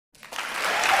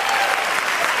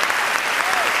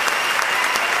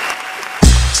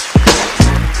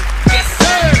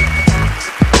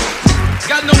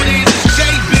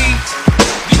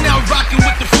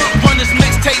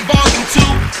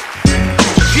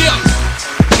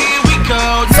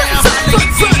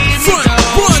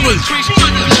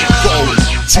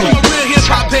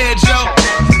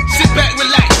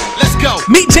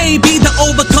Meet JB, the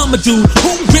overcomer dude,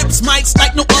 who rips mics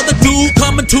like no other dude.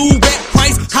 Coming to rap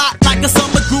price, hot like a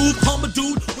summer groove. Hummer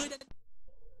dude.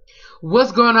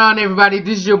 What's going on, everybody?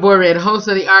 This is your boy Red, host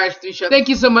of the RH3 Show. Thank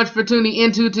you so much for tuning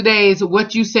into today's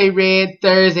What You Say Red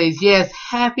Thursdays. Yes,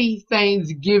 happy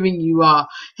Thanksgiving, you all.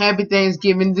 Happy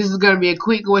Thanksgiving. This is going to be a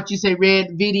quick What You Say Red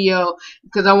video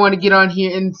because I want to get on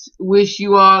here and wish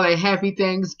you all a happy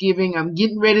Thanksgiving. I'm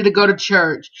getting ready to go to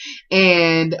church,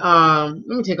 and let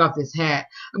me take off this hat.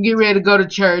 I'm getting ready to go to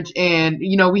church, and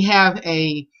you know, we have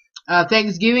a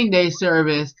Thanksgiving Day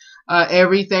service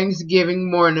every Thanksgiving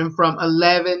morning from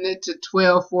 11 to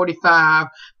 12:45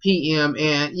 p.m.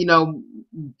 and you know,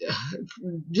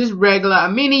 just a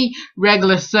mini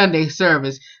regular Sunday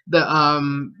service. The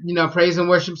you know, praise and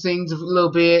worship sings a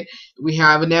little bit. We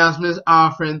have announcements,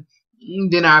 offering,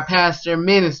 then our pastor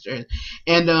ministers,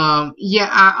 and yeah,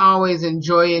 I always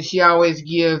enjoy it. She always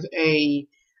gives a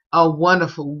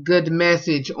wonderful, good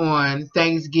message on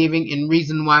Thanksgiving and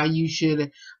reason why you should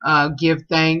give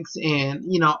thanks and,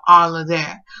 you know, all of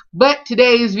that. But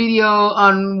today's video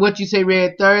on What You Say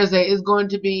Red Thursday is going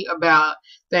to be about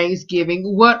Thanksgiving.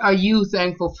 What are you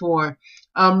thankful for?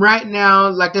 Right now,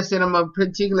 like I said, I'm a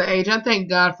particular age. I thank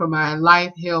God for my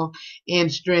life, health, and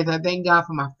strength. I thank God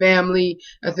for my family.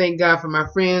 I thank God for my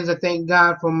friends. I thank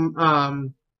God for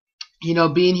you know,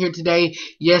 being here today.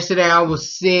 Yesterday I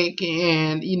was sick,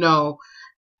 and you know,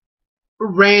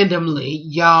 randomly,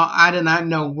 y'all, I did not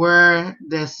know where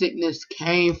the sickness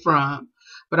came from,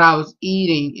 but I was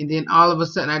eating, and then all of a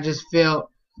sudden I just felt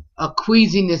a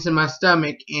queasiness in my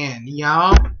stomach, and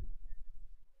y'all,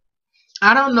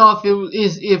 I don't know if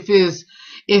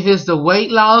it's the weight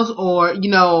loss, or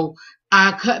you know,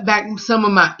 I cut back some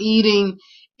of my eating.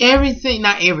 Everything,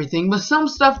 not everything, but some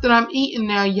stuff that I'm eating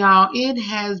now, y'all, it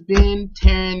has been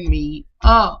tearing me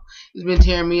up. It's been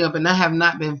tearing me up, and I have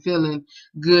not been feeling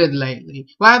good lately.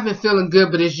 Well, I've been feeling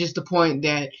good, but it's just the point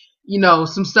that, you know,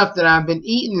 some stuff that I've been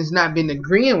eating has not been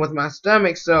agreeing with my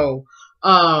stomach. So,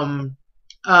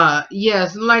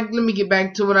 yes, like, let me get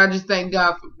back to it. I just thank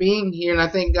God for being here, and I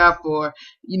thank God for,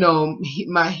 you know,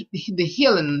 the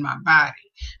healing in my body.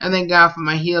 I thank God for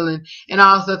my healing, and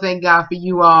I also thank God for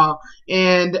you all.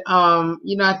 And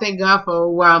you know, I thank God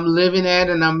for where I'm living at,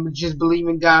 and I'm just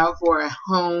believing God for a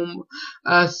home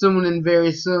soon and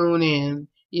very soon. And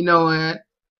you know what?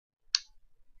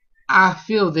 I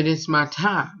feel that it's my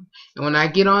time. And when I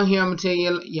get on here, I'm gonna tell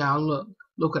you, y'all,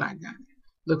 look what I got.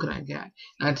 Look what I got.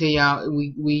 And I tell y'all,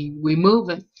 we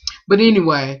moving. But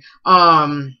anyway,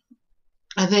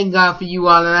 I thank God for you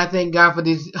all, and I thank God for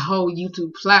this whole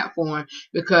YouTube platform,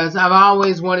 because I've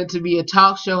always wanted to be a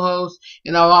talk show host,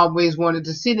 and I've always wanted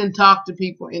to sit and talk to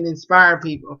people and inspire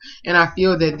people, and I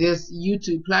feel that this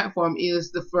YouTube platform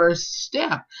is the first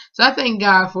step. So I thank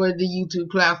God for the YouTube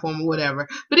platform or whatever.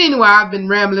 But anyway, I've been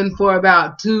rambling for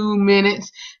about 2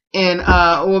 minutes, and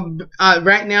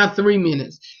right now 3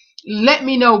 minutes. Let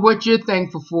me know what you're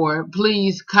thankful for.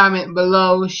 Please comment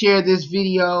below, share this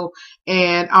video,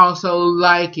 and also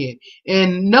like it.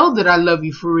 And know that I love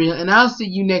you for real. And I'll see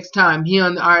you next time here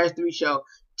on the RH3 Show.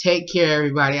 Take care,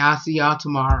 everybody. I'll see y'all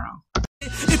tomorrow.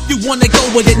 If you wanna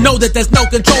go with it, know that there's no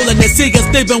controlling it. See us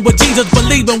living with Jesus,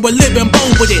 believing we're living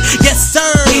bold with it. Yes, sir.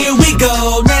 Here we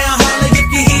go. Now holla if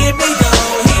you hear me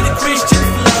though. Hear the Christian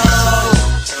flow.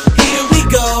 Here we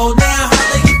go. Now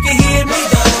holla if you hear me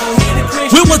though.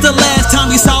 When was the last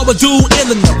time you saw a dude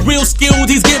illin' them? Real skilled,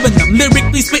 he's giving them.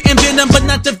 Lyrically spitting venom, but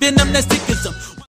not the venom